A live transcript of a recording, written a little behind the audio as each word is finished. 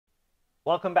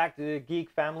Welcome back to the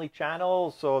Geek Family channel.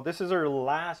 So this is our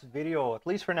last video, at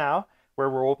least for now, where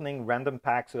we're opening random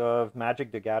packs of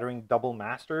Magic the Gathering Double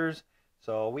Masters.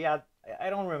 So we had, I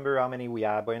don't remember how many we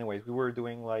had, but anyways, we were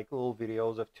doing like little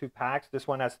videos of 2 packs. This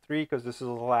one has 3 because this is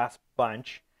the last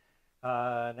bunch.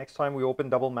 Next time we open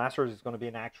Double Masters, it's going to be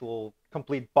an actual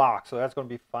complete box, so that's going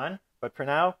to be fun. But for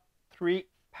now, 3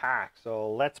 packs.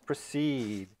 So let's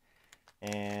proceed.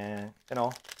 And,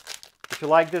 if you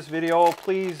like this video,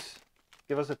 please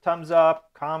give us a thumbs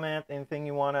up, comment, anything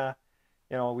you want to,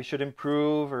 we should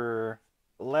improve, or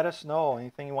let us know.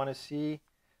 Anything you want to see,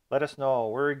 let us know.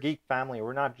 We're a geek family.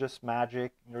 We're not just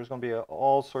Magic. There's going to be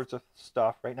all sorts of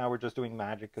stuff. Right now we're just doing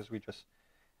Magic because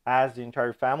as the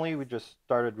entire family, we just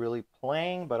started really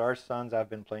playing, but our sons have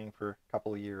been playing for a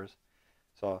couple of years.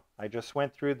 So I just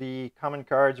went through the common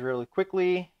cards really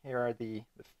quickly. Here are the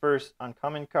first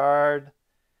uncommon card.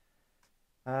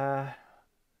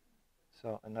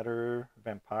 So another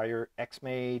Vampire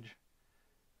X-Mage,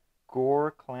 Gore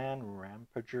Clan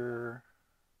Rampager.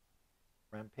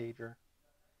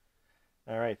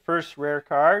 All right, first rare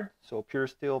card. So Pure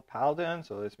Steel Paladin.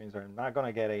 So this means I'm not going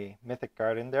to get a mythic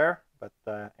card in there. But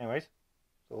anyways,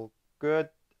 so good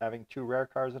having 2 rare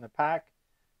cards in a pack.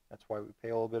 That's why we pay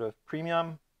a little bit of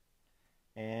premium.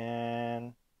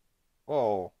 And,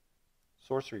 whoa,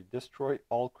 sorcery. Destroy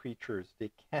all creatures.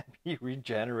 They can't be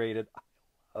regenerated.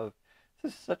 I love.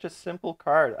 This is such a simple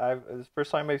card. This is the first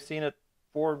time I've seen it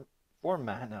for 4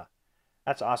 mana.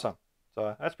 That's awesome.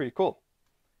 So that's pretty cool.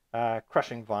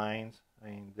 Crushing Vines. I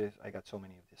mean, I got so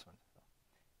many of this one.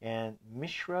 And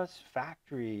Mishra's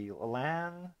Factory.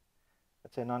 Land.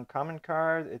 That's an uncommon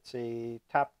card. It's a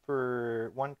tap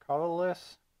for 1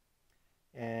 colorless.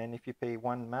 And if you pay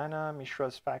 1 mana,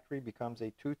 Mishra's Factory becomes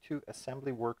a 2/2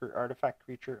 assembly worker artifact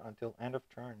creature until end of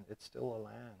turn. It's still a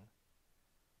land.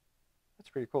 That's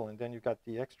pretty cool. And then you've got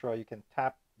the extra. You can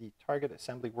tap the target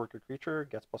assembly worker creature,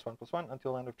 gets +1/+1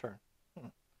 until end of turn.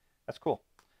 That's cool.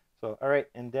 So, all right.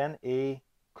 And then a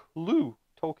clue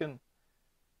token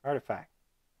artifact.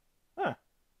 It's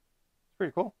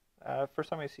pretty cool.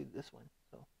 First time I see this one.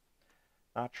 So,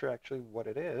 not sure actually what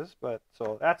it is. But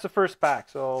so that's the first pack.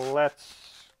 So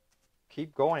let's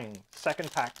keep going.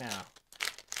 Second pack now.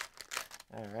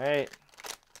 All right.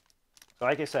 So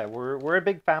like I said, we're a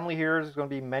big family here. There's going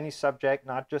to be many subjects,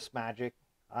 not just Magic.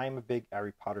 I'm a big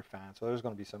Harry Potter fan, so there's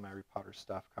going to be some Harry Potter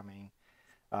stuff coming.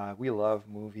 We love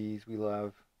movies. We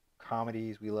love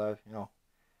comedies. We love,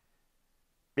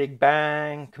 Big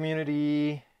Bang,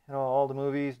 Community, all the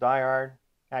movies, Die Hard.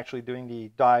 Actually doing the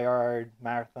Die Hard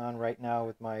marathon right now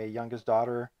with my youngest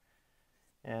daughter.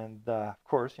 And, of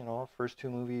course, first 2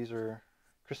 movies are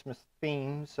Christmas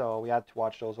themed, so we had to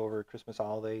watch those over Christmas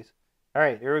holidays. All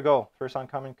right, here we go. First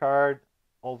uncommon card,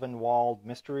 Ulvenwald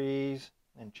Mysteries,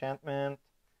 Enchantment.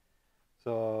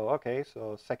 So, okay,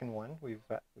 so second one. We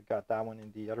got that one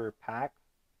in the other pack.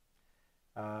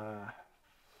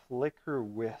 Flicker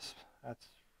Wisp.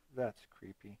 That's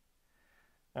creepy.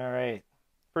 All right.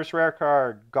 First rare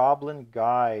card, Goblin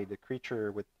Guide, a creature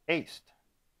with haste.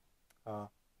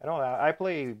 I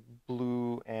play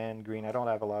blue and green. I don't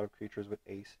have a lot of creatures with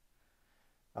haste.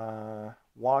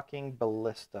 Walking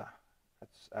Ballista.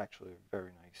 That's actually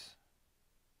very nice.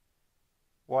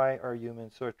 Why are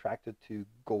humans so attracted to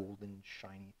golden,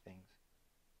 shiny things?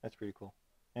 That's pretty cool.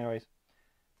 Anyways,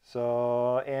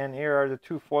 so, and here are the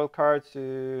 2 foil cards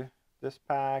to this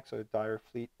pack. So Dire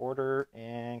Fleet Order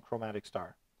and Chromatic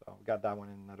Star. So we got that one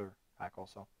in another pack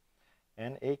also.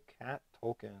 And a cat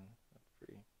token. That's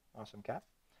pretty awesome cat.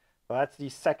 So that's the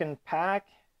second pack.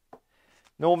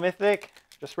 No mythic,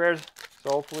 just rares. So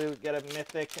hopefully we get a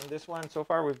mythic in this one. So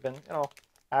far we've been,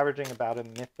 averaging about a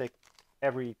mythic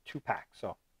every 2 packs.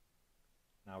 So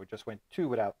now we just went 2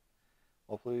 without.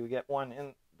 Hopefully we get one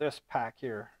in this pack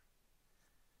here.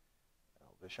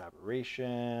 Elvish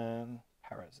Aberration,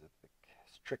 Parasitic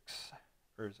Strix,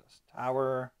 Urza's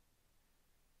Tower,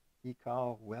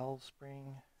 Ecal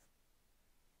Wellspring.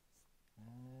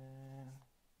 And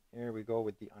here we go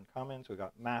with the uncommons. We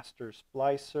got Master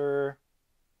Splicer,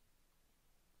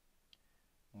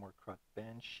 Morkrut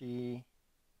Banshee,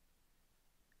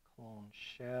 Clone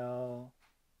Shell,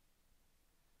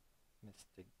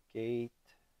 Mystic Gate.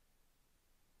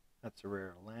 That's a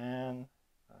rare land.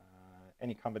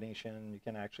 Any combination, you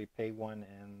can actually pay 1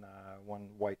 and 1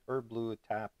 white or blue,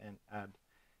 tap, and add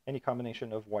any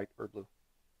combination of white or blue.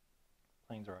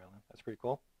 Plains or island. That's pretty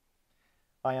cool.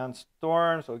 Ion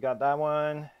Storm, so we got that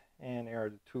one. And here are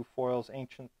the 2 foils,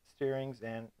 Ancient Steerings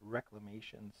and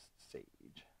Reclamation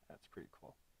Sage. That's pretty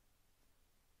cool.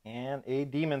 And a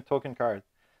Demon token card.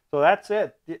 So that's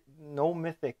it. No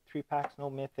mythic. 3 packs, no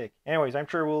mythic. Anyways, I'm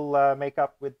sure we'll make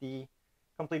up with the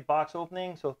complete box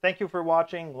opening. So thank you for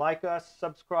watching. Like us,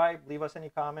 subscribe, leave us any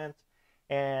comments,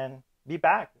 and be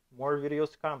back. More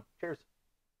videos to come. Cheers.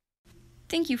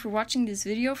 Thank you for watching this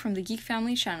video from the Geek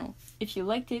Family channel. If you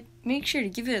liked it, make sure to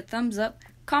give it a thumbs up,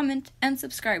 comment, and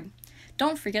subscribe.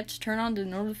 Don't forget to turn on the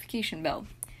notification bell.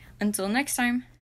 Until next time.